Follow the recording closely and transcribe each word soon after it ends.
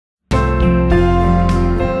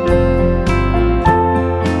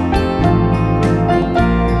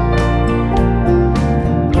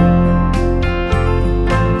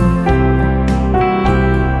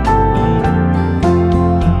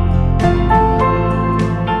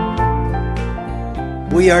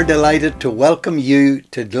We are delighted to welcome you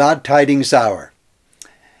to Glad Tidings Hour.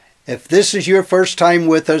 If this is your first time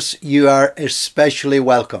with us, you are especially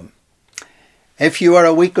welcome. If you are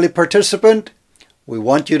a weekly participant, we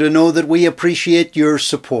want you to know that we appreciate your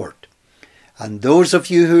support. And those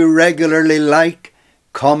of you who regularly like,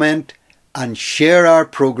 comment and share our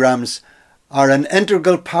programs are an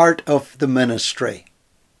integral part of the ministry.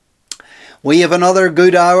 We have another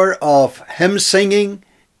good hour of hymn singing,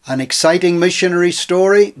 an exciting missionary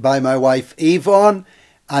story by my wife Yvonne,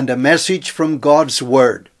 and a message from God's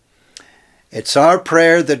Word. It's our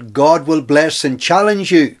prayer that God will bless and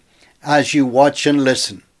challenge you as you watch and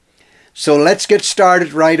listen. So let's get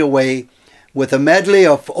started right away with a medley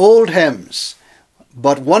of old hymns,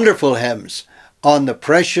 but wonderful hymns, on the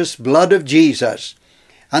precious blood of Jesus.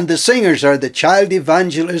 And the singers are the Child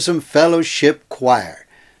Evangelism Fellowship Choir.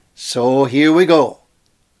 So here we go.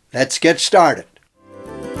 Let's get started.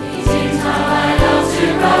 Greetings, how I love to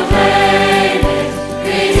proclaim it.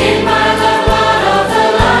 Greeting by the blood of the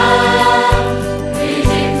Lamb.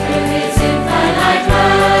 Greeting through His infinite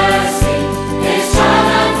mercy. His child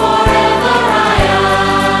and forever I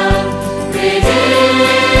am.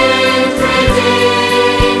 Redeemed,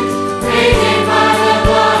 redeemed. Greeting by the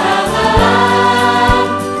blood of the Lamb.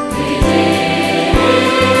 Redeemed,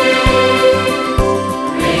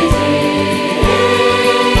 redeemed.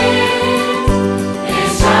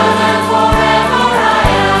 His child and forever I am.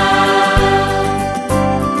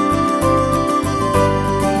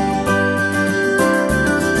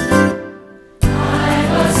 I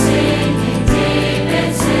was sinking deep in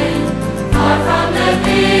sin, far from the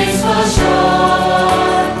peaceful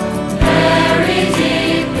shore, very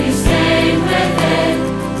deeply stained within,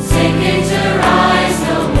 sinking to rise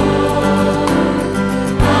no more.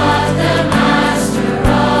 But the Master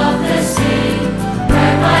of the sea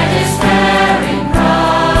heard my despairing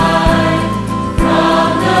cry.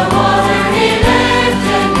 From the water He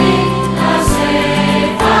lifted me, now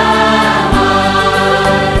safe am I.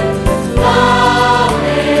 Love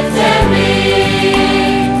lifted me,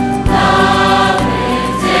 love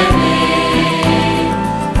lifted me.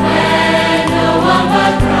 When no one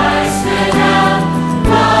but Christ could help,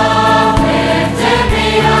 love lifted me,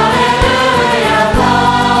 hallelujah.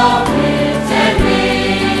 Love lifted me,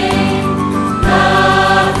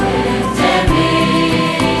 love lifted me.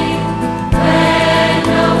 When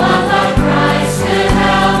no one but Christ could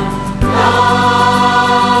help,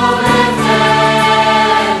 love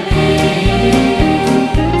lifted me.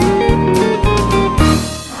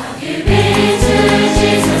 I'll give in to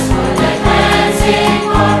Jesus for the cleansing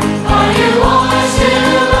part. Are you washed in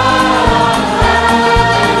the blood of the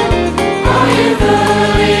Lamb? Are you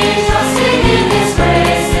fully trusting in His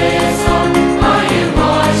graces on? Are you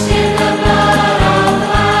washed in the blood of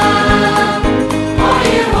the Lamb? Are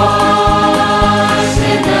you washed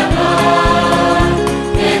in the blood,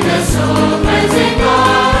 in the soul-cleansing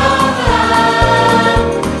blood of the Lamb?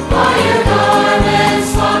 Are your garments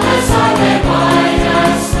spotless, are they white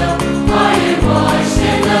as snow? Are you washed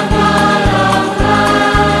in the blood of the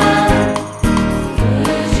Lamb?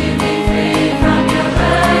 Would you be free from your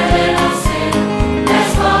burden of sin?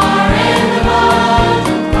 There's power in the blood,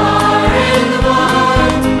 power in the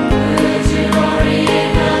blood. Would you o'er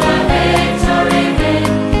evil a victory win?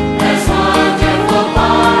 There's wonderful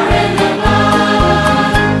power in the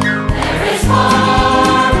blood. There is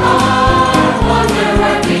power,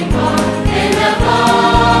 wonder-working power in the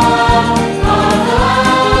blood of the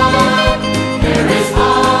Lamb. There is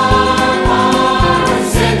power,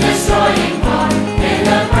 sin-destroying power in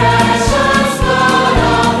the precious blood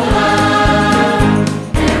of the Lamb.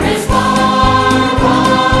 There is power,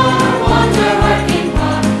 wonder-working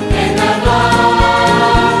power in the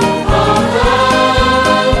blood of the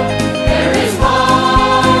Lamb. There is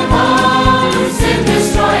power,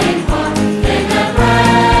 sin-destroying power in the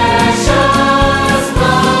precious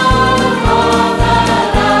blood of the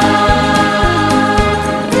Lamb.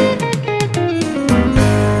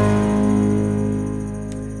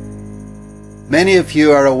 Many of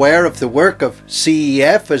you are aware of the work of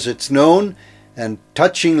CEF, as it's known, and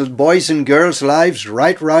touching boys' and girls' lives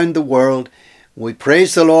right round the world. We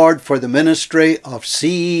praise the Lord for the ministry of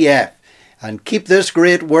CEF and keep this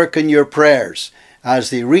great work in your prayers as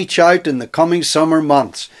they reach out in the coming summer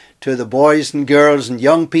months to the boys and girls and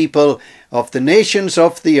young people of the nations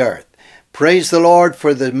of the earth. Praise the Lord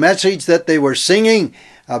for the message that they were singing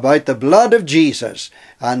about the blood of Jesus.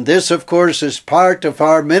 And this, of course, is part of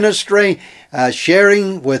our ministry,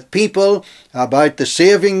 sharing with people about the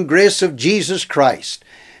saving grace of Jesus Christ.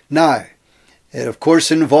 Now, it of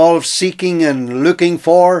course involves seeking and looking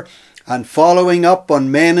for and following up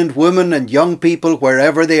on men and women and young people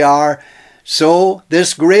wherever they are So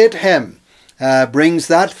this great hymn brings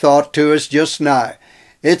that thought to us just now.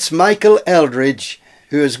 It's Michael Eldridge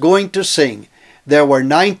who is going to sing There Were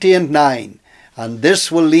 99, and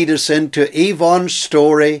this will lead us into Yvonne's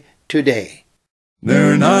story today.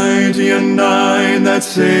 There were 99 that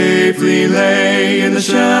safely lay in the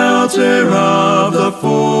shelter of the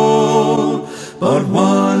fold, but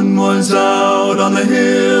one was out on the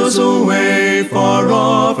hills away, far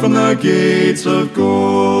off from the gates of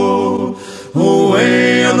gold.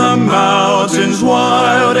 Away on the mountains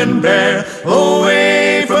wild and bare,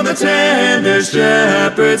 away from the tender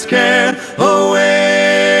shepherd's care,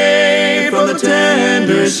 away from the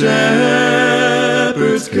tender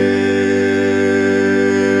shepherd's care.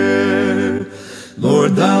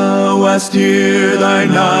 Lord, thou hast here thy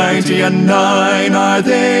 99, are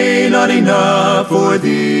they not enough for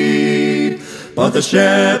thee? But the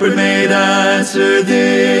shepherd made answer,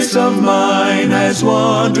 this of mine has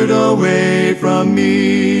wandered away from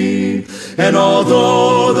me. And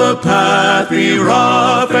although the path be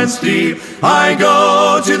rough and steep, I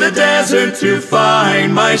go to the desert to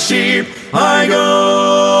find my sheep. I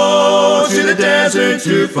go to the desert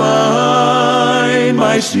to find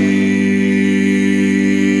my sheep.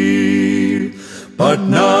 But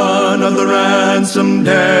none of the ransomed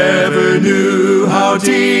ever knew how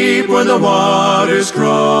deep were the waters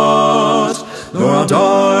crossed, nor how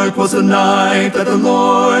dark was the night that the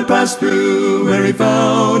Lord passed through, where he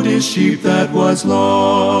found his sheep that was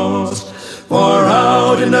lost. For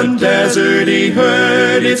out in the desert he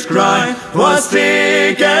heard its cry, 'twas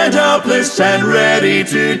sick and helpless and ready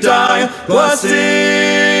to die, 'twas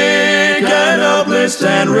sick and helpless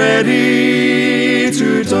and ready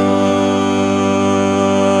to die.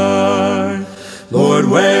 Lord,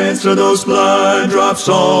 whence are those blood drops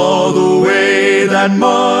all the way that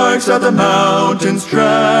marks out the mountain's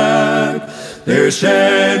track? They're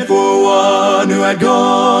shed for one who had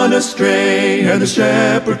gone astray, ere the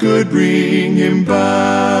shepherd could bring him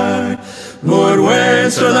back. Lord,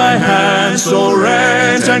 whence are thy hands so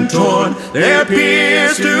rent and torn? They're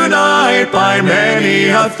pierced tonight by many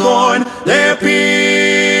a thorn. They're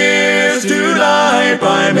pierced tonight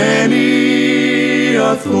by many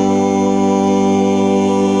a thorn.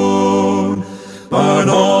 But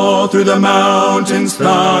all through the mountains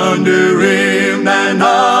thunder rimmed, and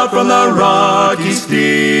up from the rocky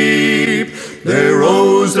steep, there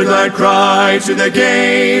rose the glad cry to the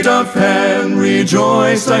gate of heaven,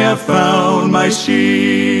 rejoice, I have found my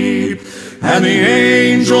sheep. And the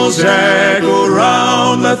angels echo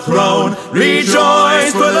round the throne,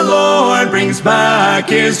 rejoice, for the Lord brings back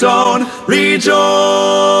his own.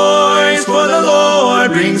 Rejoice, for the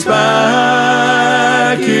Lord brings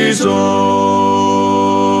back his own.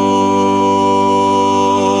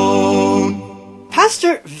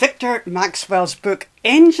 Pastor Victor Maxwell's book,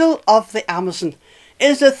 Angel of the Amazon,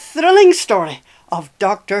 is a thrilling story of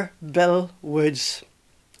Dr. Bill Woods.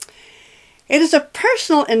 It is a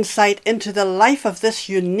personal insight into the life of this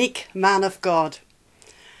unique man of God.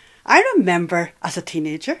 I remember as a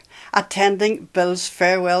teenager attending Bill's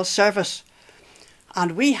farewell service,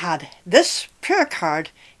 and we had this prayer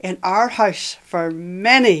card in our house for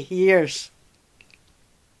many years.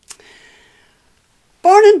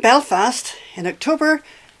 Born in Belfast in October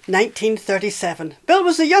 1937, Bill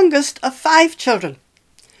was the youngest of 5 children.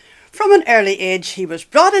 From an early age, he was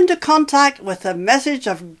brought into contact with the message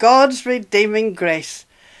of God's redeeming grace.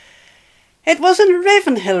 It was in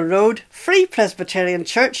Ravenhill Road, Free Presbyterian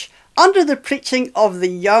Church, under the preaching of the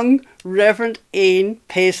young Reverend Ian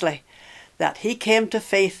Paisley, that he came to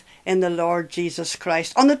faith in the Lord Jesus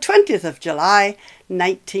Christ on the 20th of July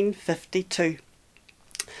 1952.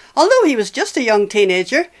 Although he was just a young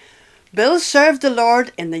teenager, Bill served the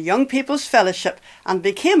Lord in the Young People's Fellowship and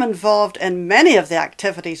became involved in many of the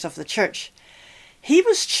activities of the church. He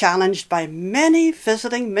was challenged by many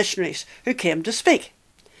visiting missionaries who came to speak.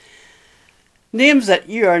 Names that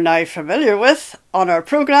you are now familiar with on our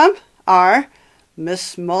programme are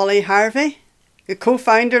Miss Molly Harvey, the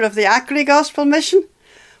co-founder of the Acre Gospel Mission,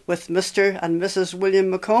 with Mr. and Mrs.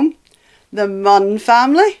 William McComb, the Munn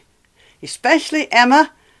family, especially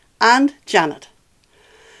Emma and Janet.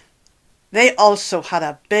 They also had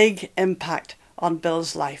a big impact on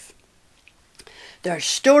Bill's life. Their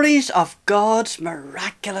stories of God's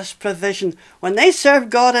miraculous provision when they served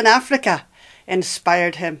God in Africa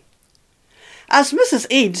inspired him. As Mrs.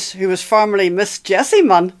 Eads, who was formerly Miss Jessie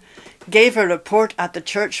Munn, gave a report at the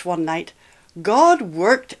church one night, God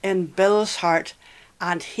worked in Bill's heart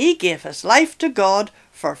and he gave his life to God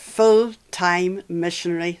for full-time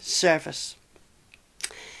missionary service.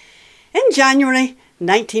 In January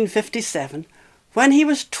 1957, when he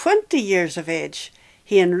was 20 years of age,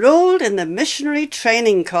 he enrolled in the Missionary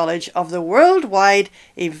Training College of the Worldwide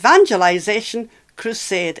Evangelization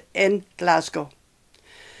Crusade in Glasgow.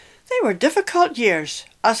 They were difficult years,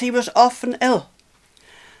 as he was often ill.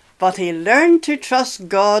 But he learned to trust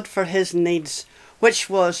God for his needs, which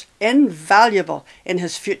was invaluable in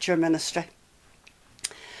his future ministry.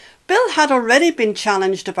 Bill had already been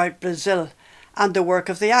challenged about Brazil and the work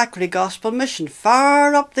of the Acre Gospel Mission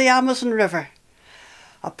far up the Amazon River.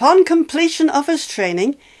 Upon completion of his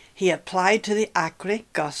training, he applied to the Acre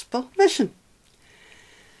Gospel Mission.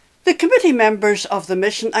 The committee members of the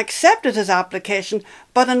mission accepted his application,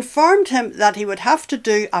 but informed him that he would have to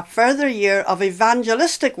do a further year of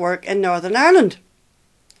evangelistic work in Northern Ireland.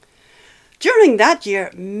 During that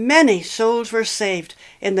year, many souls were saved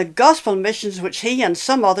in the gospel missions which he and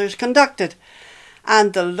some others conducted,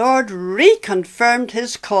 and the Lord reconfirmed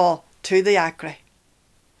his call to the Acre.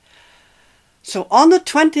 So on the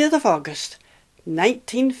 20th of August,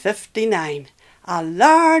 1959, a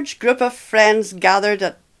large group of friends gathered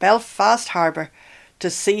at Belfast Harbour to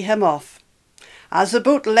see him off. As the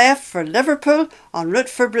boat left for Liverpool en route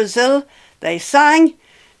for Brazil, they sang,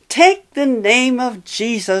 "Take the name of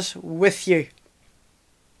Jesus with you."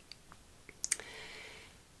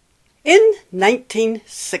 In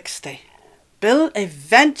 1960, Bill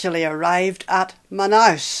eventually arrived at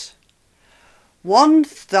Manaus,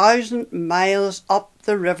 1,000 miles up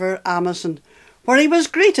the River Amazon, where he was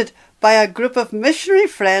greeted by a group of missionary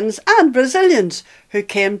friends and Brazilians who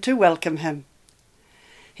came to welcome him.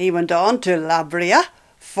 He went on to Labria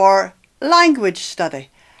for language study,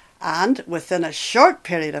 and within a short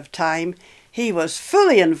period of time he was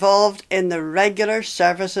fully involved in the regular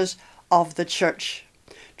services of the church,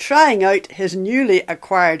 trying out his newly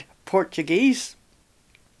acquired Portuguese.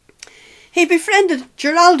 He befriended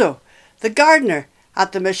Geraldo, the gardener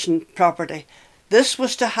at the mission property. This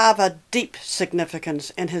was to have a deep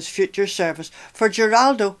significance in his future service, for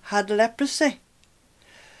Geraldo had leprosy.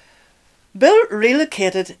 Bill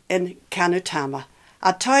relocated in Canutama,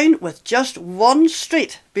 a town with just one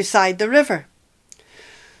street beside the river.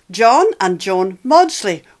 John and Joan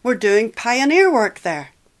Maudsley were doing pioneer work there.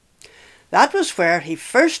 That was where he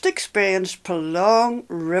first experienced prolonged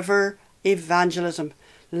river evangelism,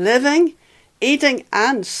 living, eating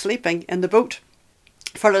and sleeping in the boat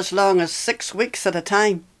for as long as 6 weeks at a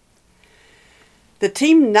time. The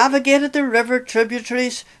team navigated the river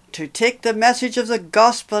tributaries to take the message of the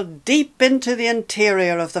gospel deep into the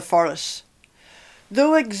interior of the forests.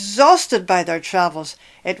 Though exhausted by their travels,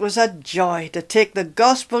 it was a joy to take the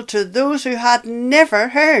gospel to those who had never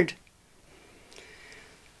heard.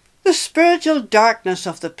 The spiritual darkness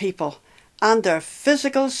of the people and their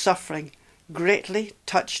physical suffering greatly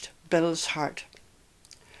touched Bill's heart.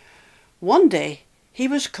 One day, he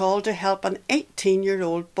was called to help an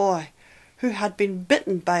 18-year-old boy who had been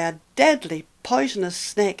bitten by a deadly poisonous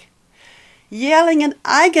snake. Yelling in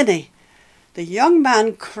agony, the young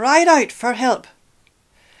man cried out for help.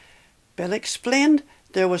 Bill explained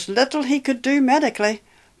there was little he could do medically,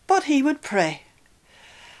 but he would pray.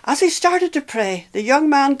 As he started to pray, the young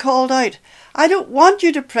man called out, "I don't want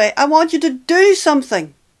you to pray, I want you to do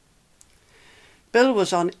something." Bill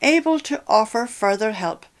was unable to offer further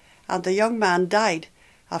help, and the young man died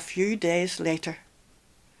a few days later.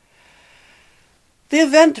 The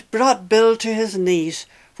event brought Bill to his knees,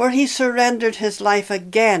 where he surrendered his life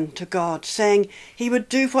again to God, saying he would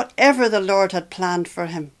do whatever the Lord had planned for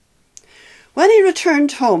him. When he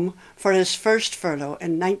returned home for his first furlough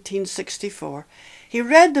in 1964, he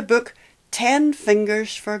read the book 10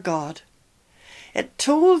 Fingers for God. It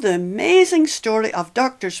told the amazing story of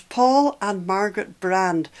Doctors Paul and Margaret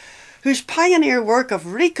Brand, whose pioneer work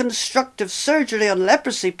of reconstructive surgery on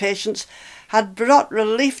leprosy patients had brought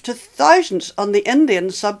relief to thousands on the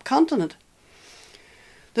Indian subcontinent.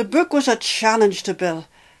 The book was a challenge to Bill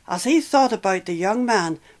as he thought about the young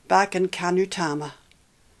man back in Canutama.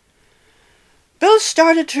 Bill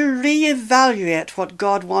started to re-evaluate what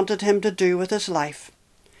God wanted him to do with his life.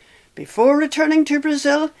 Before returning to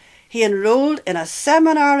Brazil, he enrolled in a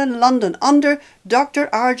seminar in London under Dr.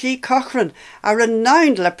 R.G. Cochrane, a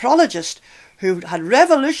renowned leprologist who had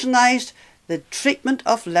revolutionised the treatment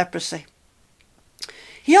of leprosy.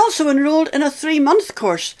 He also enrolled in a 3-month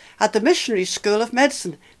course at the Missionary School of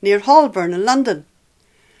Medicine near Holborn in London.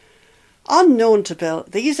 Unknown to Bill,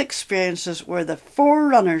 these experiences were the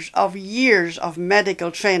forerunners of years of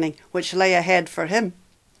medical training which lay ahead for him.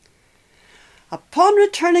 Upon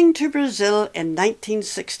returning to Brazil in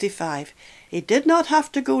 1965, he did not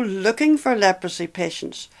have to go looking for leprosy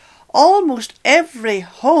patients. Almost every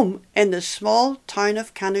home in the small town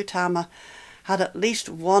of Canutama had at least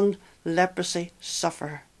one leprosy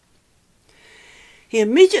sufferer. he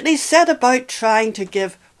immediately set about trying to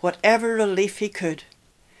give whatever relief he could.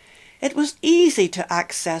 It was easy to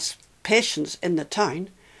access patients in the town,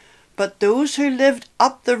 but those who lived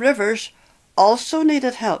up the rivers also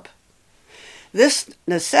needed help. This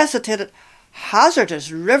necessitated hazardous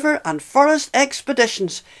river and forest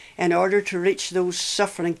expeditions in order to reach those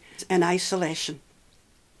suffering in isolation.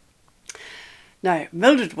 Now,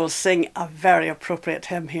 Mildred will sing a very appropriate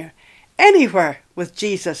hymn here. Anywhere with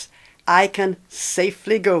Jesus I can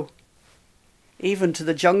safely go, even to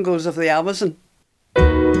the jungles of the Amazon.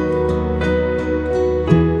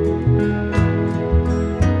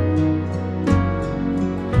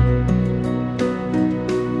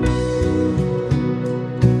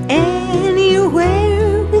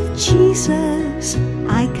 Anywhere with Jesus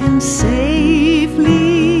I can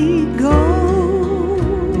safely go.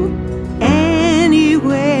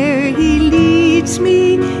 Anywhere he leads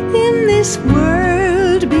me in this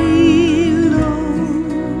world below.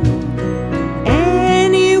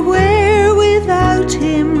 Anywhere without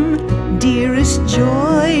him dearest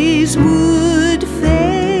joys would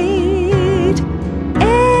fade.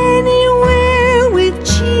 Anywhere with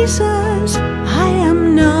Jesus I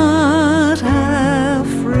am not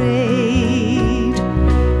afraid.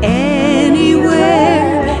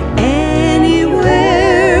 Anywhere,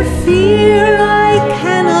 anywhere, fear I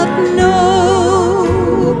cannot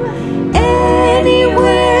know.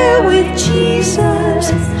 Anywhere with Jesus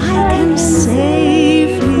I can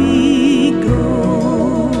safely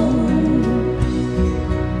go.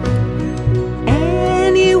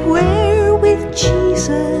 Anywhere with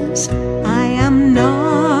Jesus I am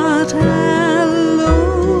not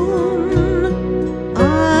alone.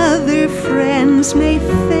 Other friends may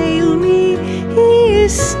fail me, he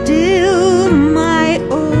is still my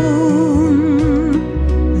own.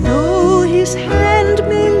 Though his hand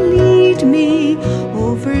may lead me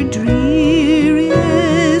over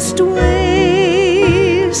dreariest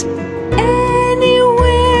ways,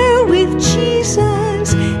 anywhere with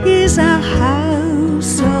Jesus is a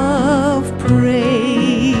house of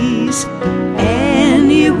praise.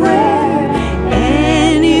 Anywhere,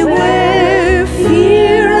 anywhere,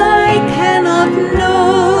 fear I cannot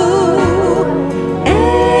know.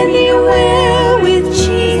 Anywhere with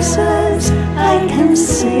Jesus I can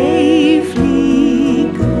safely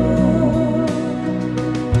go.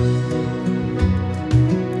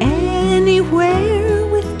 Anywhere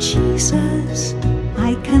with Jesus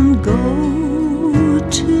I can go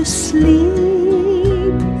to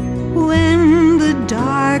sleep when the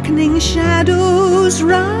darkening shadows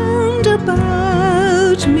round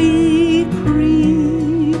about me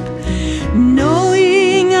creep,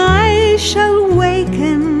 knowing I shall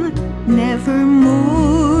waken never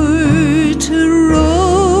more to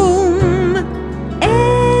roam.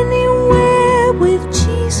 Anywhere with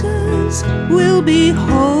Jesus will be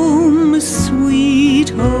home, sweet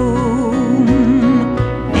home.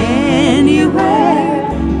 Anywhere,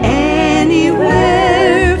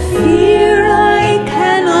 anywhere, fear I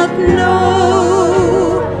cannot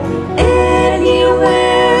know.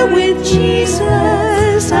 Anywhere with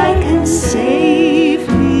Jesus I can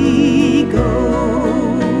safely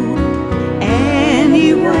go.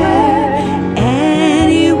 Anywhere,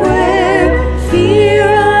 anywhere, fear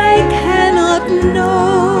I cannot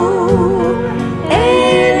know.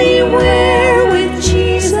 Anywhere with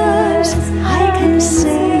Jesus I can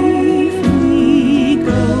safely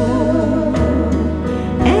go.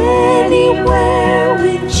 Anywhere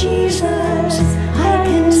with Jesus I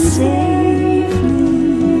can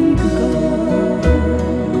safely go.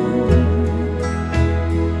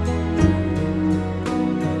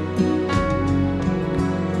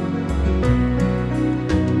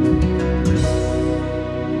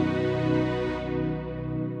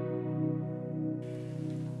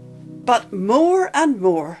 But more and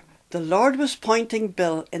more, the Lord was pointing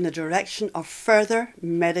Bill in the direction of further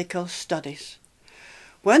medical studies.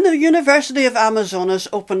 When the University of Amazonas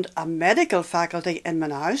opened a medical faculty in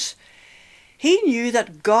Manaus, he knew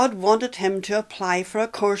that God wanted him to apply for a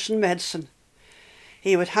course in medicine.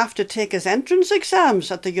 He would have to take his entrance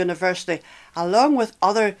exams at the university along with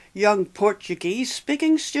other young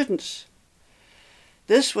Portuguese-speaking students.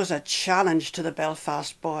 This was a challenge to the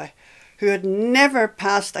Belfast boy, who had never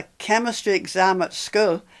passed a chemistry exam at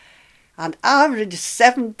school and averaged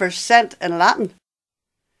 7% in Latin.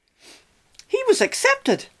 He was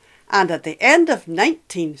accepted, and at the end of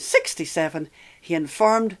 1967 he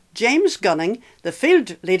informed James Gunning, the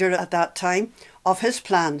field leader at that time, of his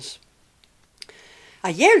plans.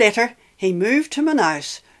 A year later he moved to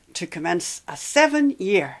Manaus to commence a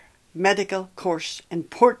 7-year medical course in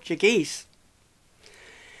Portuguese.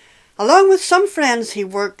 Along with some friends, he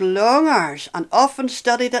worked long hours and often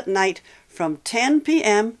studied at night from 10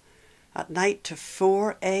 p.m. at night to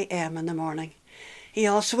 4 a.m. in the morning. He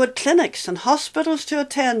also had clinics and hospitals to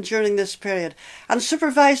attend during this period and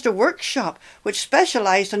supervised a workshop which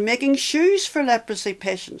specialised in making shoes for leprosy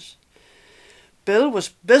patients. Bill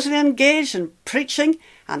was busily engaged in preaching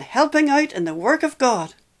and helping out in the work of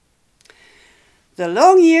God. The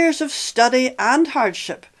long years of study and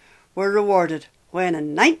hardship were rewarded when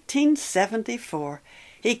in 1974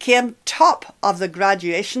 he came top of the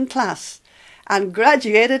graduation class and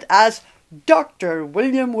graduated as Dr.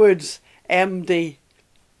 William Woods, MD.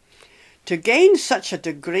 To gain such a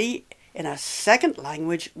degree in a second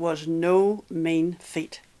language was no mean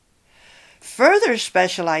feat. Further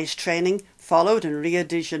specialised training followed in Rio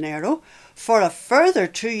de Janeiro for a further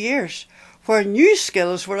 2 years, where new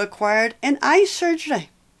skills were acquired in eye surgery.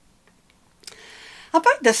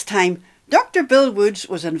 About this time, Dr. Bill Woods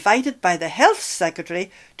was invited by the Health Secretary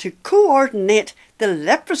to coordinate the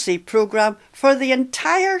leprosy programme for the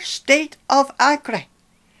entire state of Acre.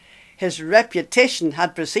 His reputation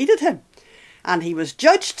had preceded him, and he was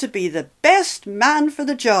judged to be the best man for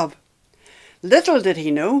the job. Little did he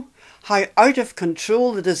know how out of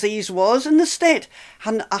control the disease was in the state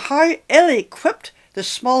and how ill-equipped the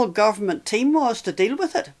small government team was to deal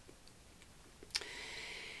with it.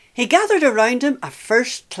 He gathered around him a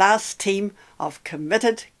first-class team of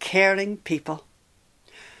committed, caring people.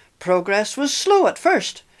 Progress was slow at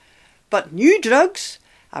first, but new drugs,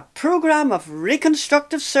 a programme of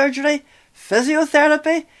reconstructive surgery,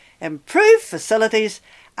 physiotherapy, improved facilities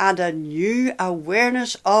and a new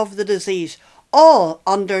awareness of the disease, all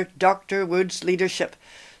under Dr. Woods' leadership,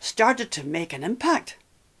 started to make an impact.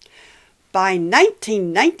 By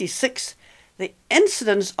 1996, the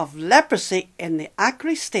incidence of leprosy in the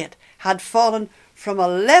Acre state had fallen from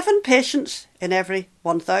 11 patients in every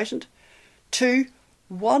 1,000 to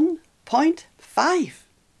 1.5.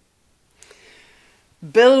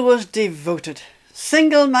 Bill was devoted,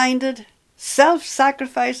 single-minded,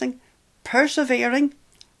 self-sacrificing, persevering,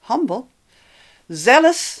 humble,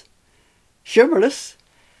 zealous, humorless,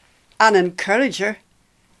 an encourager,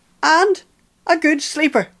 and a good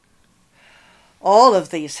sleeper. All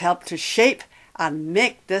of these helped to shape and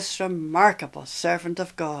make this remarkable servant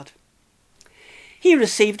of God. He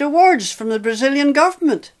received awards from the Brazilian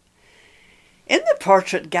government. In the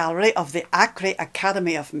portrait gallery of the Acre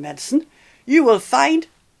Academy of Medicine, you will find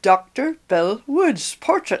Dr. Bill Woods'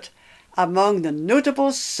 portrait among the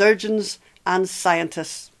notable surgeons and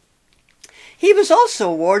scientists. He was also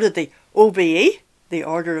awarded the OBE, the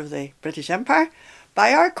Order of the British Empire,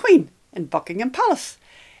 by our Queen in Buckingham Palace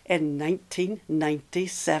in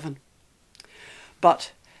 1997.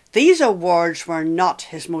 But these awards were not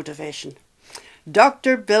his motivation.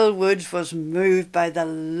 Dr. Bill Woods was moved by the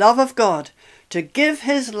love of God to give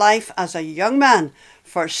his life as a young man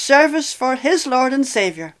for service for his Lord and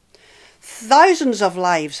Saviour. Thousands of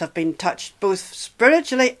lives have been touched, both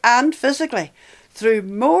spiritually and physically, through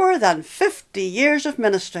more than 50 years of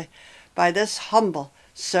ministry by this humble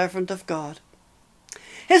servant of God.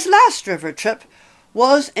 His last river trip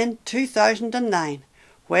was in 2009,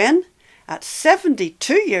 when, at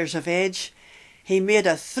 72 years of age, he made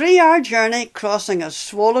a 3-hour journey crossing a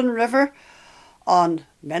swollen river, on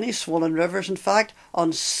many swollen rivers in fact,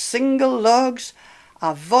 on single logs,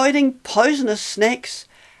 avoiding poisonous snakes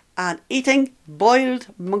and eating boiled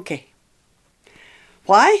monkey.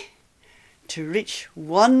 Why? To reach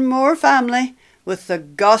one more family with the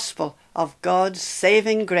gospel of God's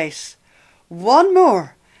saving grace. One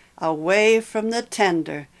more away from the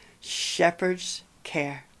tender shepherd's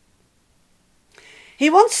care. He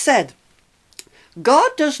once said,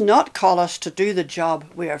 God does not call us to do the job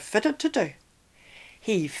we are fitted to do.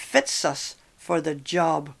 He fits us for the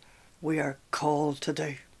job we are called to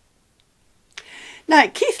do. Now,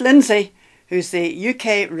 Keith Lindsey, who's the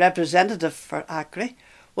UK representative for Acre,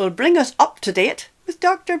 will bring us up to date with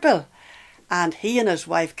Dr. Bill, and he and his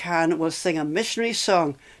wife Karen will sing a missionary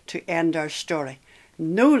song to end our story,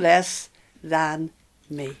 no less than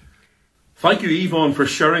me. Thank you, Yvonne, for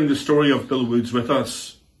sharing the story of Bill Woods with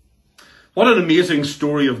us. What an amazing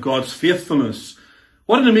story of God's faithfulness.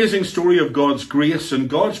 What an amazing story of God's grace and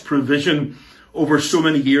God's provision over so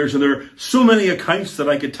many years. And there are so many accounts that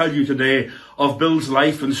I could tell you today of Bill's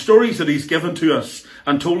life and stories that he's given to us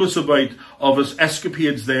and told us about of his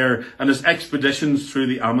escapades there and his expeditions through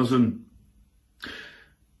the Amazon.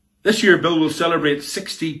 This year, Bill will celebrate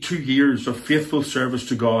 62 years of faithful service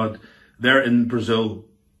to God there in Brazil.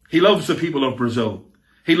 He loves the people of Brazil.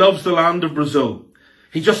 He loves the land of Brazil.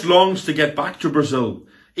 He just longs to get back to Brazil,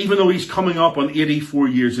 even though he's coming up on 84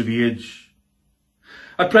 years of age.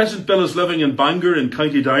 At present, Bill is living in Bangor in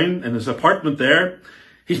County Down in his apartment there.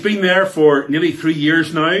 He's been there for nearly 3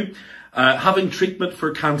 years now, having treatment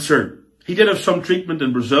for cancer. He did have some treatment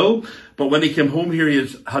in Brazil, but when he came home here, he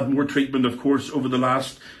has had more treatment, of course, over the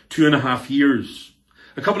last 2.5 years.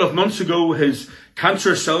 A couple of months ago, his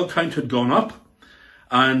cancer cell count had gone up.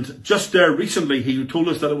 And just there recently, he told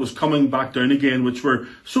us that it was coming back down again, which we're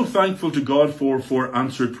so thankful to God for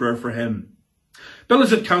answered prayer for him. Bill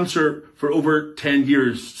has had cancer for over 10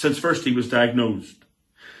 years, since first he was diagnosed.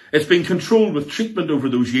 It's been controlled with treatment over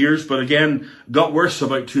those years, but again, got worse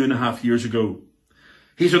about 2.5 years ago.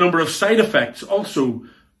 He's a number of side effects also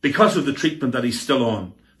because of the treatment that he's still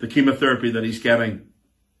on, the chemotherapy that he's getting.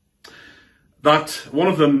 That one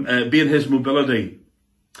of them being his mobility.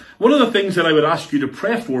 One of the things that I would ask you to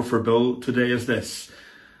pray for Bill today is this.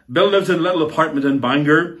 Bill lives in a little apartment in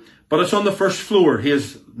Bangor, but it's on the first floor. He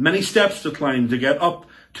has many steps to climb to get up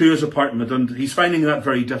to his apartment, and he's finding that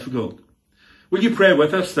very difficult. Will you pray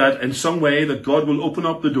with us that in some way that God will open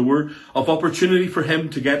up the door of opportunity for him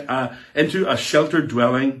to get into a sheltered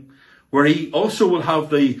dwelling where he also will have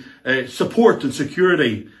the support and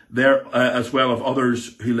security there as well of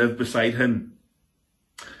others who live beside him.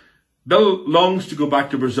 Bill longs to go back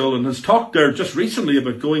to Brazil and has talked there just recently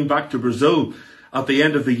about going back to Brazil at the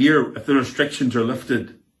end of the year if the restrictions are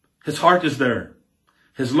lifted. His heart is there.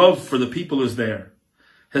 His love for the people is there.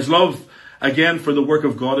 His love, again, for the work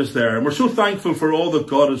of God is there. And we're so thankful for all that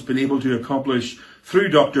God has been able to accomplish through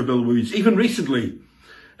Dr. Bill Woods. Even recently,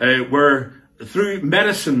 where through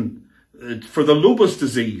medicine for the lupus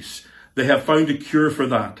disease, they have found a cure for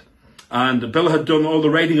that. And Bill had done all the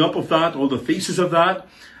writing up of that, all the thesis of that.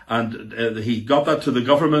 And he got that to the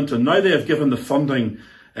government, and now they have given the funding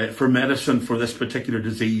for medicine for this particular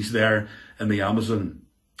disease there in the Amazon.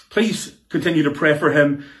 Please continue to pray for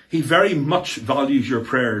him. He very much values your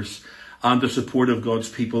prayers and the support of God's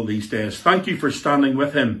people these days. Thank you for standing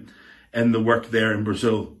with him in the work there in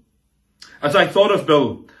Brazil. As I thought of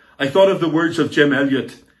Bill, I thought of the words of Jim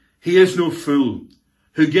Elliot. He is no fool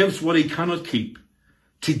who gives what he cannot keep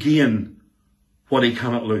to gain what he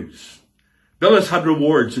cannot lose. Bill has had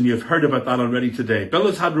rewards, and you've heard about that already today. Bill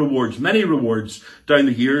has had rewards, many rewards down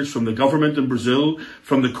the years from the government in Brazil,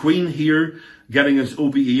 from the Queen here, getting his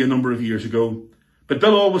OBE a number of years ago. But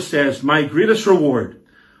Bill always says, my greatest reward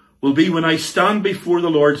will be when I stand before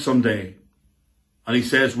the Lord someday. And he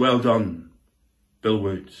says, well done, Bill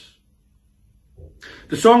Woods.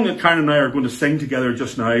 The song that Karen and I are going to sing together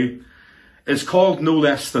just now is called No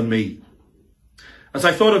Less Than Me. As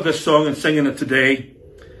I thought of this song and singing it today,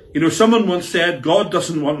 you know, someone once said, God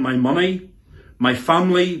doesn't want my money, my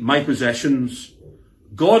family, my possessions.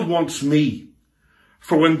 God wants me.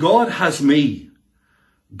 For when God has me,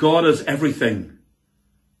 God has everything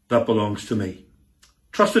that belongs to me.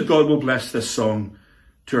 Trust that God will bless this song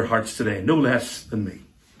to your hearts today. No less than me.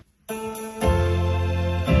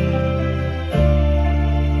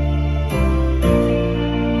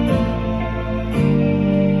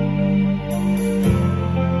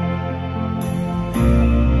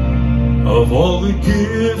 Of all the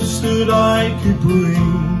gifts that I could bring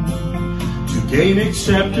to gain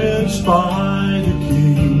acceptance by the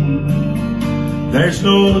King, there's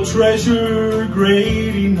no treasure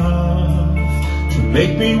great enough to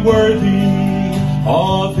make me worthy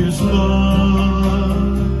of His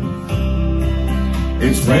love.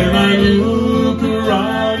 It's when I look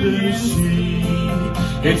around and see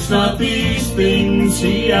it's not these things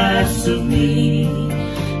He asks of me.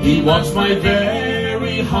 He wants my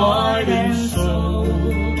very heart and soul,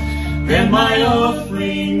 then my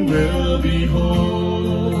offering will be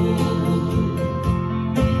whole.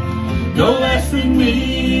 No less than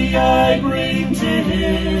me I bring to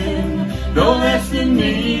Him, no less than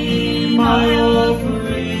me my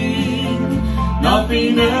offering.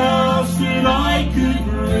 Nothing else that I could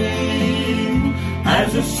bring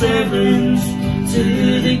as a servant to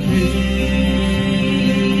the King.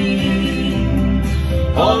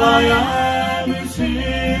 All I am is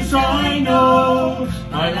His, I know.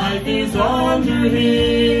 My life is under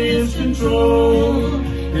His control.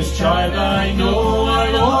 His child I know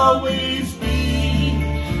I'll always be.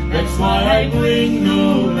 That's why I bring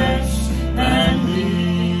no less than thee.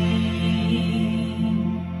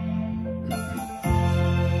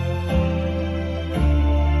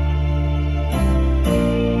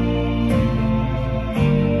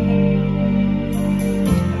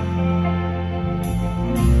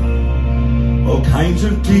 All kinds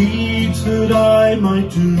of deeds that I might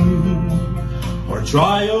do, or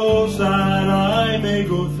trials that I may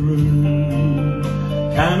go through,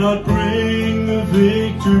 cannot bring the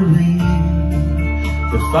victory,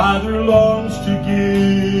 the Father longs to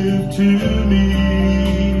give to me.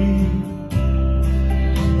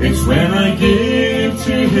 It's when I give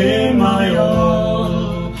to him my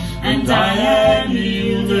all, and I am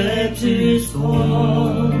yielded to his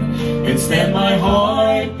call. It's then my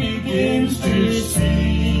heart begins to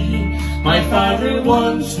see my Father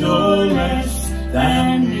wants no less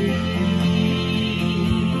than me.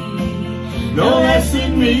 No less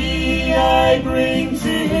than me I bring to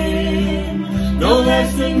him, no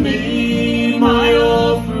less than me my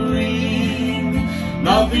offering.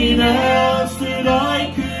 Nothing else that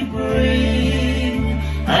I could bring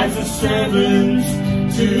as a servant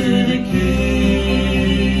to the King.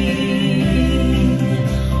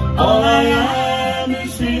 All I am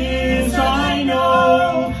is his, I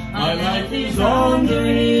know. My life is under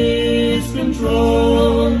his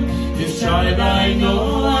control. His child I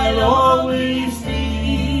know I'll always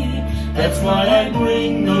be. That's why I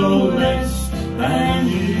bring no less than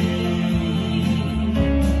him.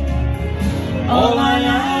 All I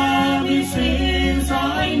am is his,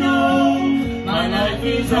 I know. My life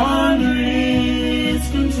is under his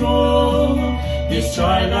control. His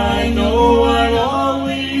child I know I'll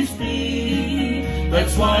always be.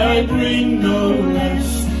 That's why I bring no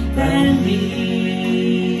less than him.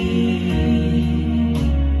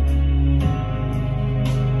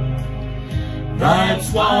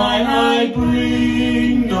 That's why I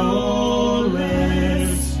bring no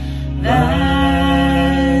less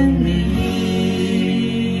than me.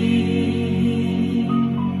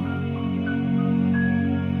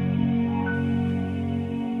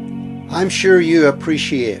 I'm sure you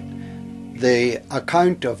appreciate the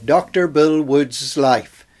account of Dr. Bill Wood's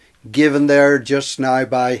life given there just now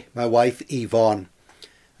by my wife Yvonne.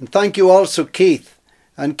 And thank you also Keith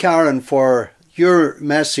and Karen for your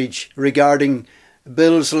message regarding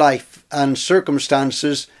Bill's life and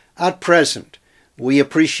circumstances at present. We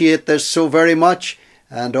appreciate this so very much,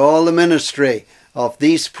 and all the ministry of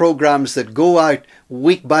these programs that go out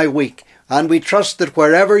week by week. And we trust that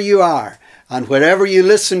wherever you are and wherever you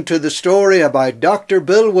listen to the story about Dr.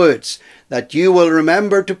 Bill Woods, that you will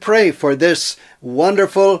remember to pray for this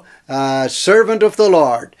wonderful servant of the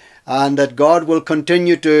Lord, and that God will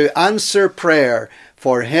continue to answer prayer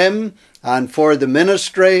for him and for the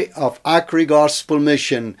ministry of Acre Gospel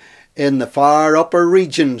Mission in the far upper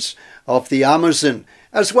regions of the Amazon,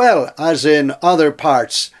 as well as in other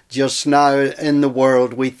parts just now in the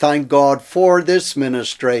world. We thank God for this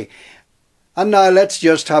ministry. And now let's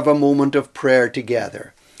just have a moment of prayer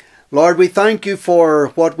together. Lord, we thank you for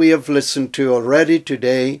what we have listened to already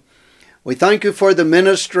today. We thank you for the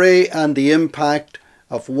ministry and the impact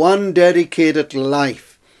of one dedicated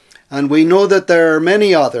life. And we know that there are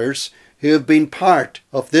many others who have been part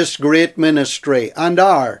of this great ministry and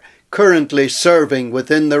are currently serving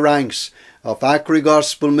within the ranks of Acre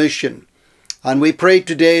Gospel Mission. And we pray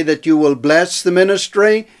today that you will bless the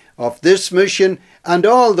ministry of this mission and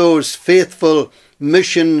all those faithful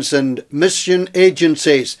missions and mission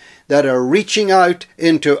agencies that are reaching out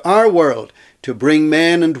into our world to bring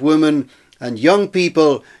men and women and young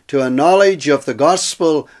people to a knowledge of the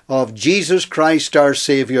gospel of Jesus Christ our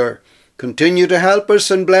Saviour. Continue to help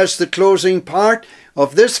us and bless the closing part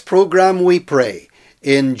of this program, we pray.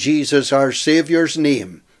 In Jesus our Saviour's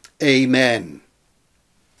name. Amen.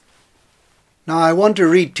 Now I want to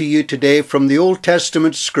read to you today from the Old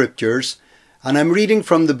Testament Scriptures, and I'm reading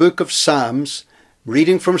from the book of Psalms,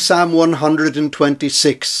 reading from Psalm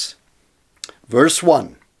 126. Verse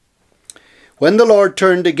 1. When the Lord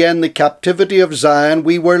turned again the captivity of Zion,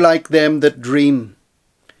 we were like them that dream.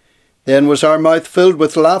 Then was our mouth filled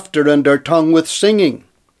with laughter, and our tongue with singing.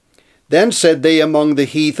 Then said they among the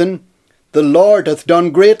heathen, The Lord hath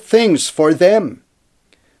done great things for them.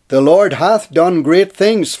 The Lord hath done great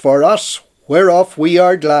things for us, whereof we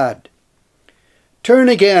are glad. Turn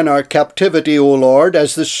again our captivity, O Lord,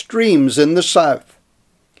 as the streams in the south.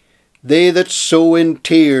 They that sow in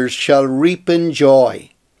tears shall reap in joy.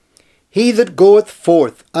 He that goeth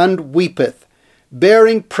forth and weepeth,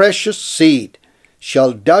 bearing precious seed,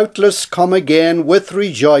 shall doubtless come again with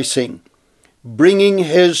rejoicing, bringing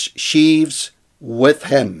his sheaves with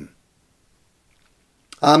him.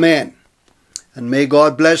 Amen. And may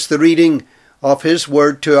God bless the reading of his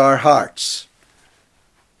word to our hearts.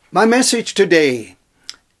 My message today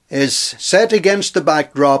is set against the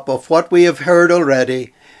backdrop of what we have heard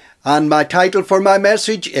already, and my title for my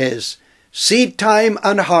message is Seedtime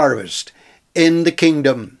and Harvest in the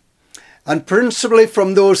Kingdom. And principally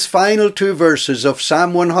from those final two verses of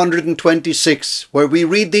Psalm 126, where we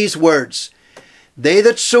read these words, They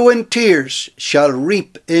that sow in tears shall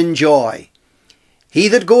reap in joy. He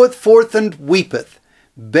that goeth forth and weepeth,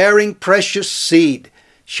 bearing precious seed,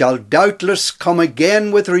 shall doubtless come again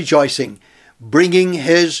with rejoicing, bringing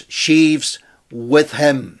his sheaves with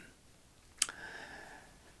him.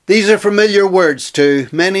 These are familiar words to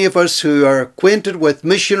many of us who are acquainted with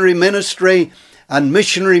missionary ministry and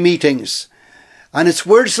missionary meetings. And it's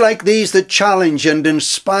words like these that challenge and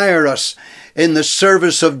inspire us in the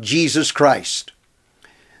service of Jesus Christ.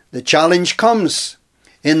 The challenge comes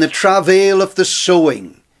in the travail of the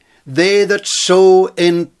sowing, they that sow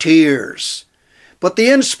in tears. But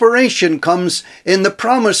the inspiration comes in the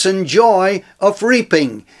promise and joy of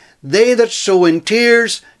reaping. They that sow in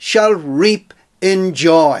tears shall reap in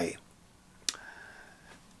joy.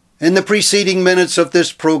 In the preceding minutes of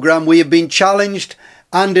this program, we have been challenged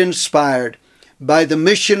and inspired by the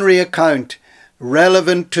missionary account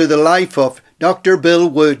relevant to the life of Dr. Bill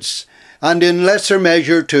Woods, and in lesser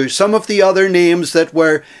measure to some of the other names that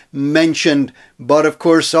were mentioned, but of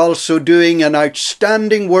course also doing an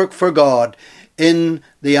outstanding work for God in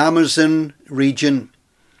the Amazon region.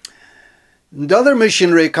 And other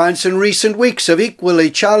missionary accounts in recent weeks have equally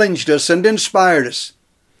challenged us and inspired us.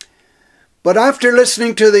 But after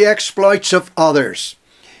listening to the exploits of others,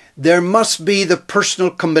 there must be the personal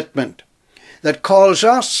commitment that calls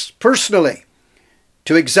us personally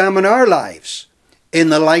to examine our lives in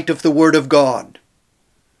the light of the Word of God.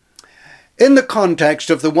 In the context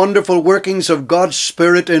of the wonderful workings of God's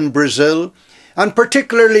Spirit in Brazil, and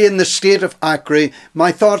particularly in the state of Acre, my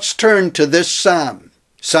thoughts turn to this psalm,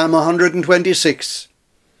 Psalm 126.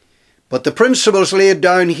 But the principles laid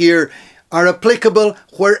down here are applicable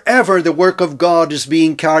wherever the work of God is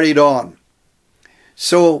being carried on.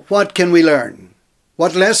 So what can we learn?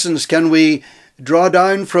 What lessons can we draw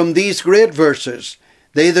down from these great verses?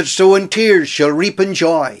 They that sow in tears shall reap in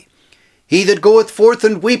joy. He that goeth forth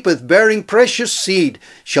and weepeth, bearing precious seed,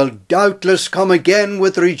 shall doubtless come again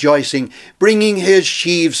with rejoicing, bringing his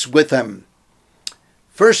sheaves with him.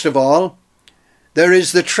 First of all, there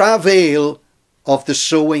is the travail of the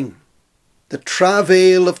sowing. The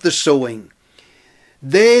travail of the sowing.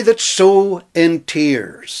 They that sow in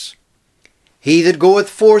tears. He that goeth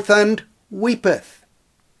forth and weepeth.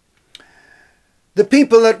 The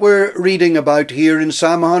people that we're reading about here in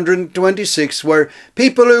Psalm 126 were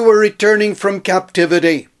people who were returning from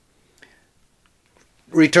captivity,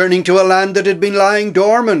 returning to a land that had been lying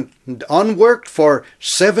dormant and unworked for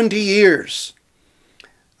 70 years.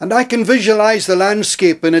 And I can visualize the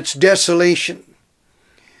landscape in its desolation.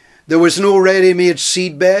 There was no ready-made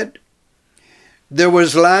seedbed. There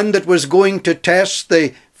was land that was going to test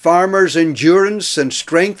the farmers' endurance and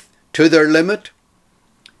strength to their limit.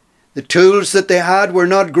 The tools that they had were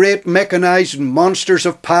not great mechanized monsters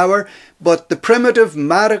of power, but the primitive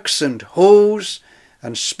mattocks and hoes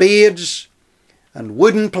and spades and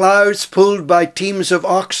wooden ploughs pulled by teams of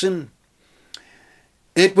oxen.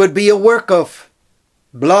 It would be a work of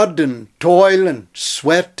blood and toil and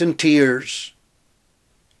sweat and tears.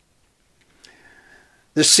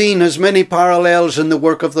 The scene has many parallels in the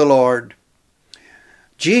work of the Lord.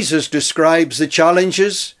 Jesus describes the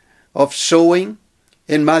challenges of sowing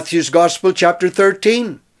in Matthew's Gospel chapter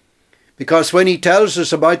 13. Because when he tells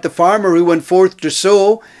us about the farmer who went forth to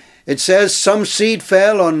sow, it says some seed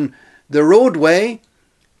fell on the roadway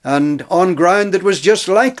and on ground that was just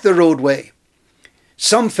like the roadway.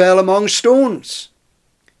 Some fell among stones.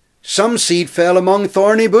 Some seed fell among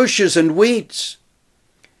thorny bushes and weeds.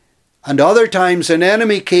 And other times an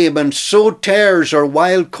enemy came and sowed tares or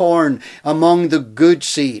wild corn among the good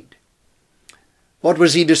seed. What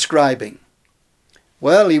was he describing?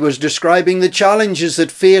 Well, he was describing the challenges that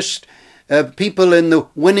faced people in the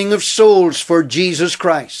winning of souls for Jesus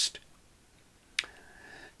Christ.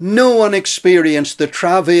 No one experienced the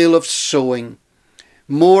travail of sowing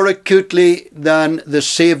more acutely than the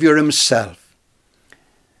Saviour himself.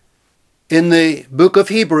 In the book of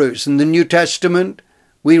Hebrews, in the New Testament,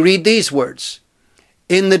 we read these words,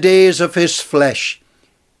 "In the days of his flesh,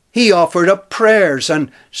 he offered up prayers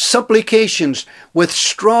and supplications with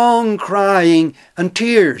strong crying and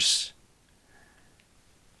tears."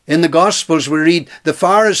 In the Gospels we read, the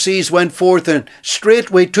Pharisees went forth and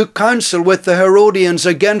straightway took counsel with the Herodians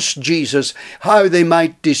against Jesus, how they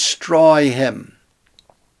might destroy him.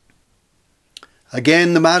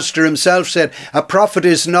 Again, the Master himself said, "A prophet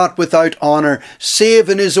is not without honour, save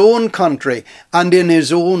in his own country and in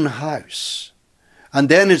his own house." And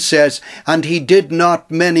then it says, "And he did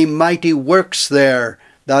not many mighty works there,"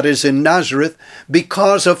 that is in Nazareth,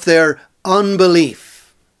 "because of their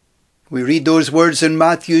unbelief." We read those words in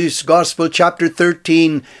Matthew's Gospel chapter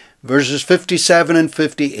 13, verses 57 and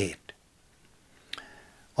 58.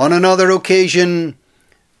 On another occasion,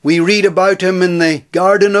 we read about him in the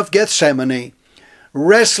Garden of Gethsemane,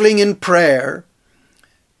 wrestling in prayer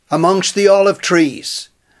amongst the olive trees,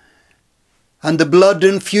 and the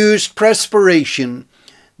blood-infused perspiration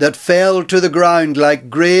that fell to the ground like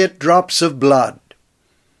great drops of blood.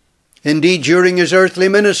 Indeed, during his earthly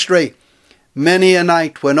ministry, many a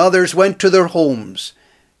night when others went to their homes,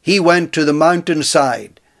 he went to the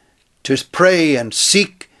mountainside to pray and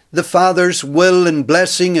seek the Father's will and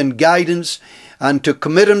blessing and guidance, and to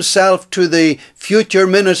commit himself to the future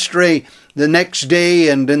ministry the next day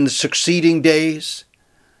and in the succeeding days.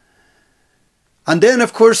 And then,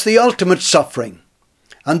 of course, the ultimate suffering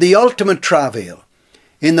and the ultimate travail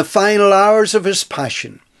in the final hours of his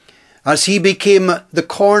passion, as he became the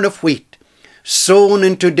corn of wheat sown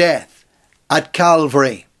into death at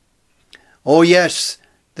Calvary. Oh yes,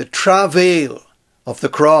 the travail of the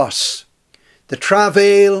cross, the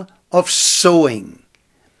travail of sowing.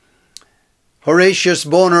 Horatius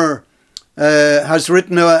Bonar has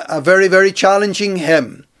written a very, very challenging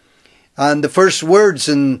hymn. And the first words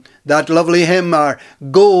in that lovely hymn are,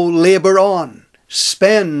 "Go, labour on,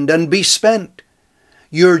 spend and be spent.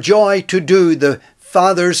 Your joy to do the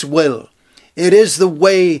Father's will. It is the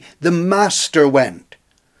way the Master went.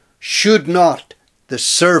 Should not the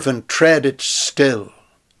servant tread it still?"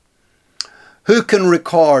 Who can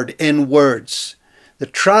record in words the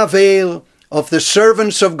travail of the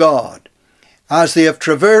servants of God as they have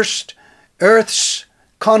traversed earth's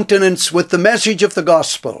continents with the message of the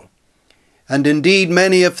gospel, and indeed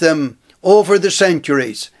many of them over the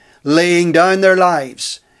centuries laying down their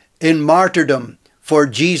lives in martyrdom for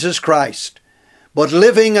Jesus Christ, but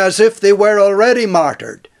living as if they were already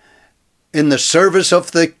martyred in the service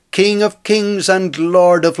of the King of Kings and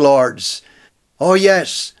Lord of Lords. Oh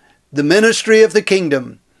yes, the ministry of the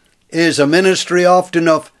kingdom is a ministry often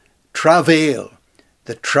of travail,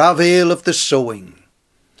 the travail of the sowing.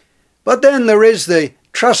 But then there is the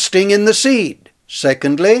trusting in the seed.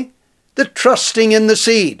 Secondly, the trusting in the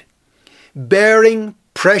seed, bearing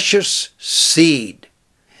precious seed.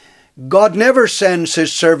 God never sends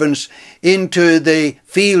his servants into the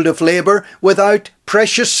field of labour without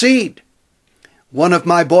precious seed. One of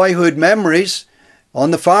my boyhood memories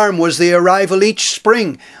on the farm was the arrival each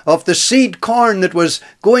spring of the seed corn that was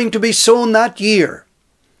going to be sown that year.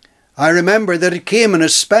 I remember that it came in a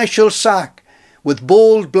special sack with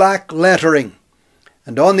bold black lettering,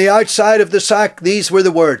 and on the outside of the sack these were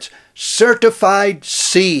the words, "Certified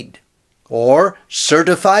seed," or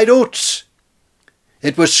 "certified oats."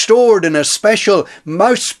 It was stored in a special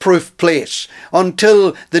mouse-proof place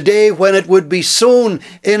until the day when it would be sown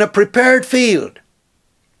in a prepared field.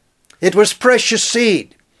 It was precious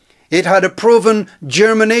seed. It had a proven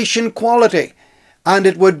germination quality, and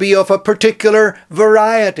it would be of a particular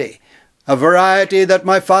variety, a variety that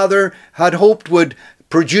my father had hoped would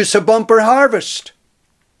produce a bumper harvest.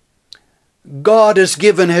 God has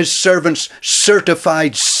given his servants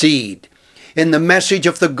certified seed in the message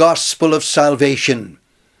of the gospel of salvation.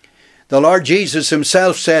 The Lord Jesus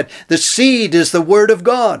himself said, the seed is the word of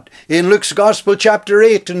God. In Luke's Gospel chapter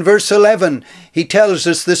 8 and verse 11, he tells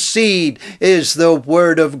us the seed is the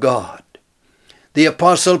word of God. The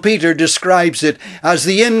Apostle Peter describes it as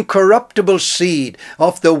the incorruptible seed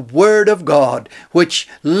of the word of God, which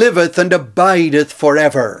liveth and abideth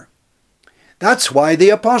forever. That's why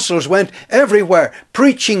the apostles went everywhere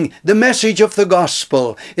preaching the message of the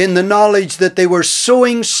gospel in the knowledge that they were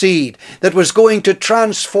sowing seed that was going to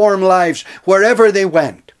transform lives wherever they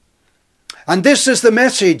went. And this is the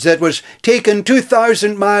message that was taken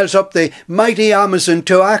 2,000 miles up the mighty Amazon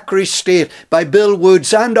to Acre State by Bill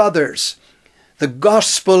Woods and others. The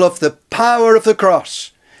gospel of the power of the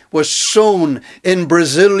cross was sown in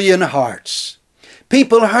Brazilian hearts.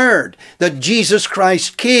 People heard that Jesus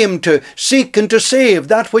Christ came to seek and to save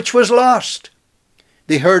that which was lost.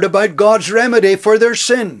 They heard about God's remedy for their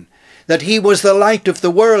sin, that he was the light of the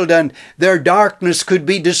world and their darkness could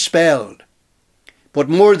be dispelled. But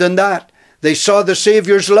more than that, they saw the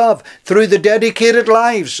Saviour's love through the dedicated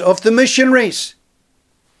lives of the missionaries.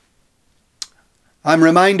 I'm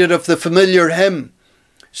reminded of the familiar hymn,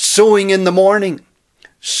 "Sowing in the Morning,"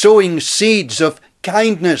 sowing seeds of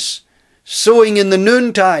kindness, sowing in the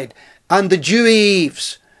noontide and the dewy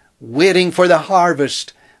eves, waiting for the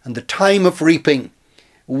harvest and the time of reaping.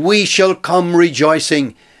 We shall come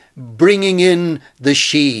rejoicing, bringing in the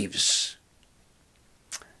sheaves.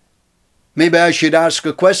 Maybe I should ask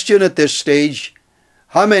a question at this stage.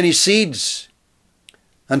 How many seeds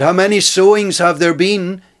and how many sowings have there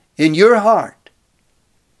been in your heart?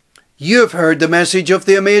 You've heard the message of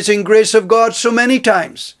the amazing grace of God so many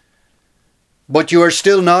times, but you are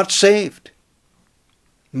still not saved.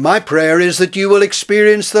 My prayer is that you will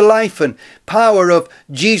experience the life and power of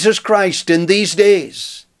Jesus Christ in these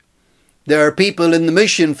days. There are people in the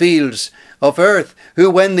mission fields of earth who,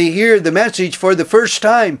 when they hear the message for the first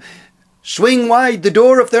time, swing wide the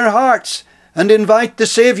door of their hearts and invite the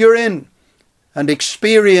Saviour in and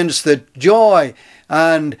experience the joy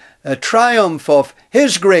and a triumph of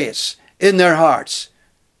His grace in their hearts.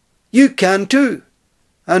 You can too.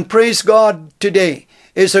 And praise God, today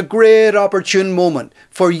is a great opportune moment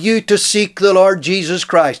for you to seek the Lord Jesus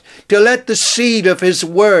Christ, to let the seed of His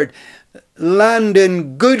word land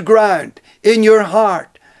in good ground in your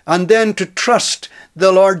heart, and then to trust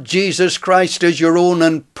the Lord Jesus Christ as your own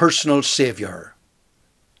and personal Saviour.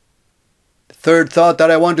 The third thought that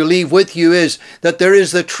I want to leave with you is that there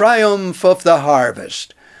is the triumph of the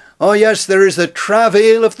harvest. Oh yes, there is the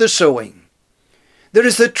travail of the sowing. There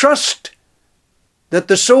is the trust that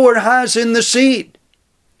the sower has in the seed.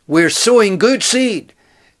 We're sowing good seed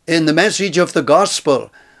in the message of the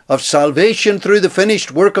gospel of salvation through the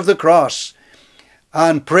finished work of the cross.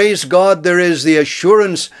 And praise God, there is the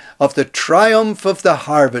assurance of the triumph of the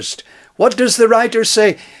harvest. What does the writer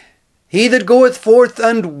say? He that goeth forth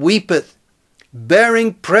and weepeth,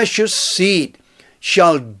 bearing precious seed,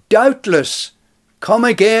 shall doubtless come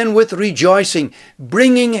again with rejoicing,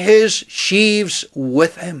 bringing his sheaves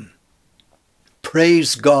with him.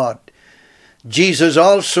 Praise God. Jesus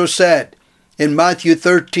also said in Matthew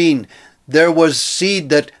 13, there was seed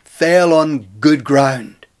that fell on good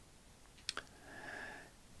ground.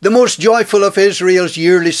 The most joyful of Israel's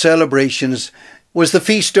yearly celebrations was the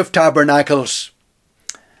Feast of Tabernacles.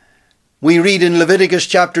 We read in Leviticus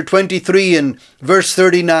chapter 23 and verse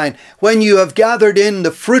 39, when you have gathered in the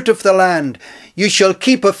fruit of the land, you shall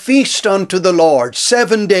keep a feast unto the Lord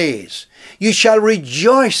 7 days. You shall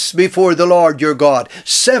rejoice before the Lord your God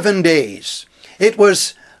 7 days. It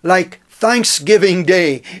was like Thanksgiving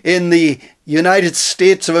Day in the United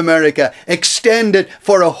States of America, extended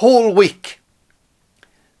for a whole week.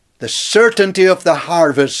 The certainty of the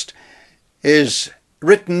harvest is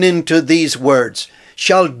written into these words,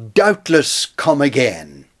 shall doubtless come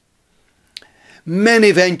again.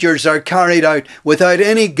 Many ventures are carried out without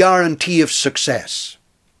any guarantee of success.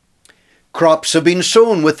 Crops have been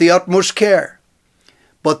sown with the utmost care,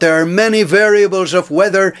 but there are many variables of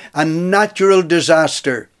weather and natural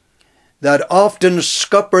disaster that often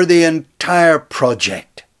scupper the entire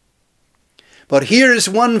project. But here is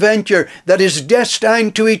one venture that is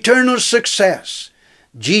destined to eternal success.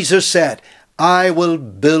 Jesus said, I will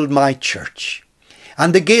build my church,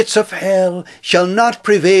 and the gates of hell shall not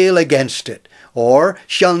prevail against it, or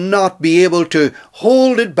shall not be able to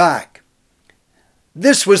hold it back.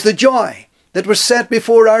 This was the joy that was set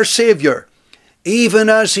before our Saviour, even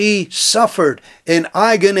as He suffered in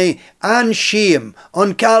agony and shame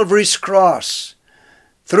on Calvary's cross.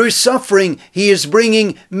 Through suffering He is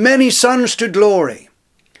bringing many sons to glory,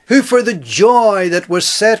 who for the joy that was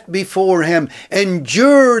set before Him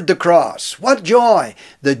endured the cross. What joy?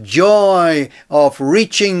 The joy of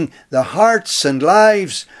reaching the hearts and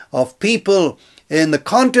lives of people in the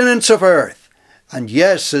continents of earth. And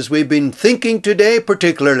yes, as we've been thinking today,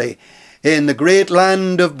 particularly in the great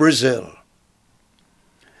land of Brazil.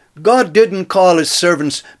 God didn't call His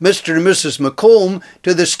servants Mr. and Mrs. McComb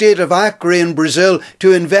to the state of Acre in Brazil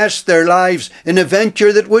to invest their lives in a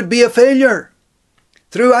venture that would be a failure.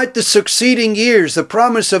 Throughout the succeeding years, the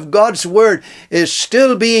promise of God's word is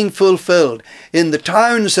still being fulfilled in the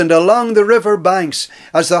towns and along the river banks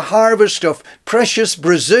as the harvest of precious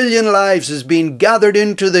Brazilian lives is being gathered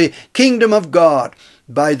into the kingdom of God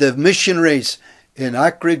by the missionaries in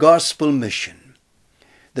Acre Gospel Mission.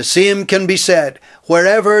 The same can be said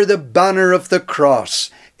wherever the banner of the cross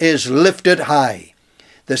is lifted high.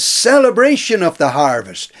 The celebration of the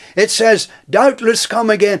harvest, it says, doubtless come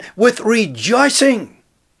again with rejoicing.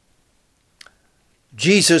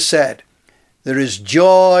 Jesus said, there is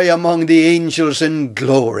joy among the angels in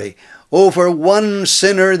glory over one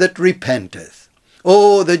sinner that repenteth.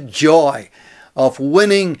 Oh, the joy of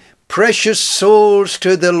winning precious souls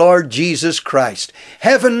to the Lord Jesus Christ.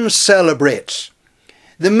 Heaven celebrates.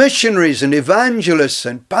 The missionaries and evangelists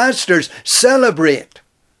and pastors celebrate.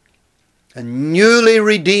 And newly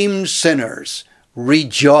redeemed sinners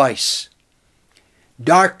rejoice.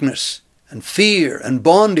 Darkness and fear and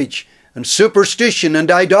bondage and superstition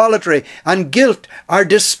and idolatry and guilt are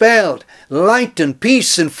dispelled. Light and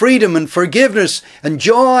peace and freedom and forgiveness and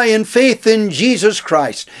joy and faith in Jesus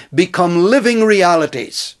Christ become living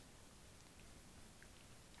realities.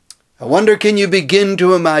 I wonder, can you begin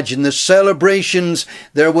to imagine the celebrations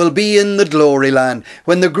there will be in the glory land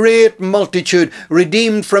when the great multitude,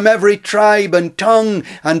 redeemed from every tribe and tongue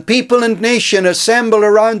and people and nation, assemble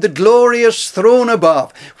around the glorious throne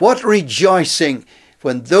above? What rejoicing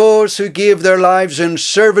when those who gave their lives in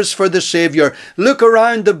service for the Saviour look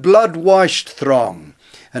around the blood-washed throng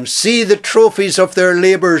and see the trophies of their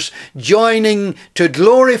labours joining to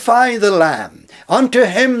glorify the Lamb, unto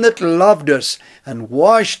him that loved us and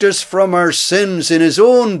washed us from our sins in his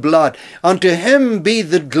own blood, unto him be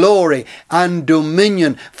the glory and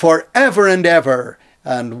dominion for ever and ever.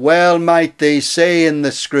 And well might they say in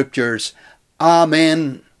the Scriptures,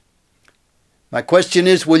 Amen. My question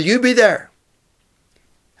is, will you be there?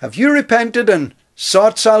 Have you repented and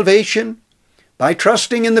sought salvation by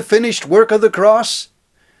trusting in the finished work of the cross?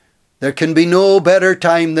 There can be no better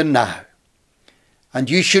time than now. And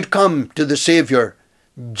you should come to the Saviour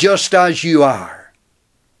just as you are.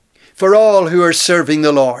 For all who are serving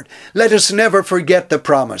the Lord, let us never forget the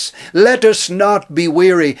promise. Let us not be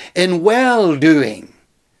weary in well-doing,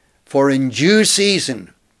 for in due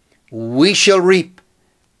season we shall reap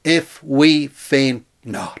if we faint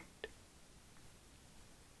not.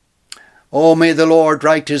 Oh, may the Lord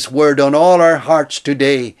write his word on all our hearts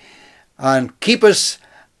today and keep us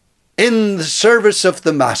in the service of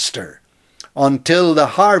the Master until the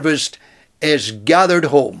harvest is gathered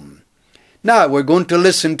home. Now we're going to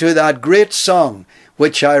listen to that great song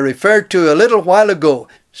which I referred to a little while ago,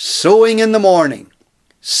 Sowing in the Morning,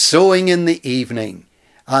 Sowing in the Evening,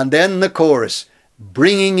 and then the chorus,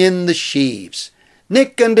 Bringing in the Sheaves.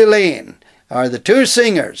 Nick and Elaine are the two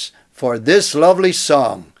singers for this lovely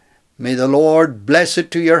song. May the Lord bless it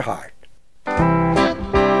to your heart.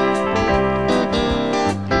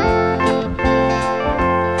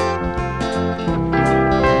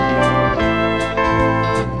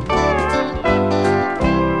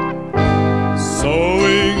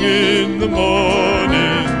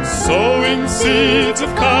 Seeds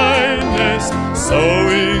of kindness,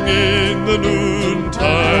 sowing in the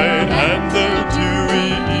noontide and the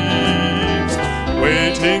dewy eves,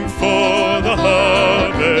 waiting for the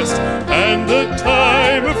harvest and the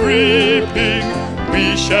time of reaping.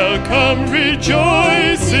 We shall come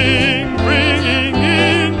rejoicing, bringing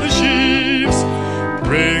in the sheaves,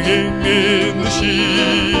 bringing in the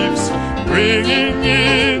sheaves, bringing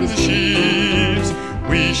in the sheaves.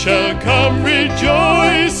 We shall come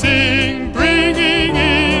rejoicing, bringing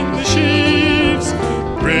in the sheaves,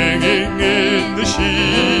 bringing in the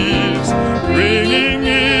sheaves, bringing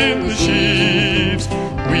in the sheaves.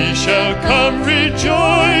 We shall come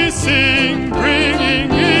rejoicing,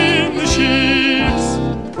 bringing in the sheaves.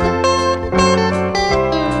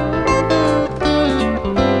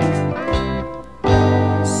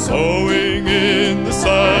 Sowing in the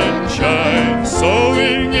sunshine,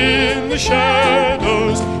 sowing in the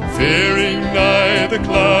shadows, fearing neither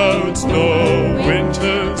clouds nor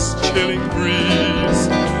winter's chilling breeze.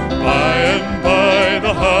 By and by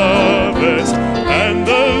the harvest and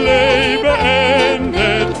the labour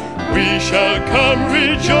ended, we shall come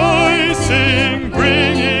rejoicing,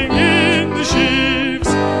 bringing in the sheaves,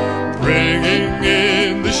 bringing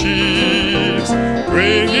in the sheaves,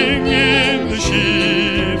 bringing in the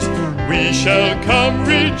sheaves. We shall come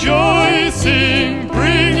rejoicing,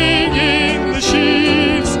 bringing in the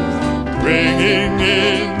sheaves, bringing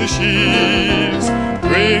in the sheaves,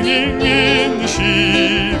 bringing in the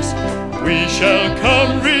sheaves. We shall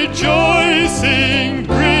come rejoicing,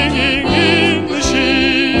 bringing in the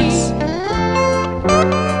sheaves.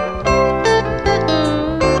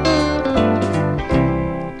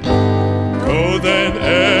 Go then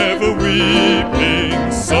ever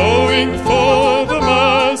weeping, sowing for the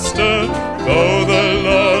Master, though the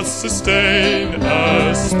loss sustain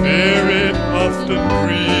our spirit often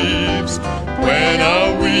grieves. When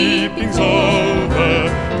our weeping's over,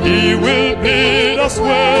 he will bid us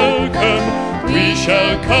welcome. We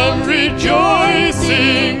shall come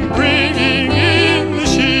rejoicing, bringing in the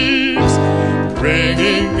sheaves,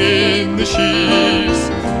 bringing in the sheaves,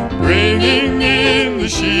 bringing in the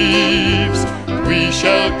sheaves. We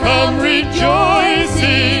shall come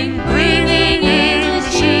rejoicing, bringing in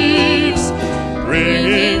the sheaves,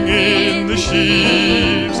 bringing in the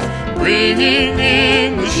sheaves, bringing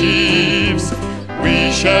in the sheaves.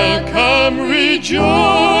 We shall come rejoicing,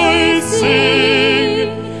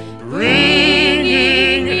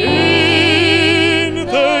 bringing in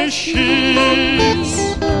the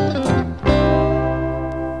sheaves.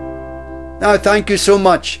 Now thank you so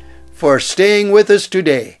much for staying with us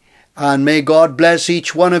today. And may God bless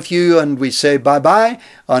each one of you. And we say bye-bye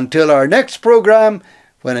until our next program,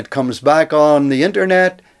 when it comes back on the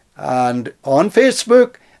internet and on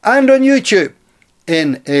Facebook and on YouTube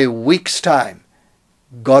in a week's time.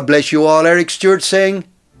 God bless you all. Eric Stewart saying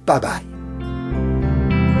bye-bye.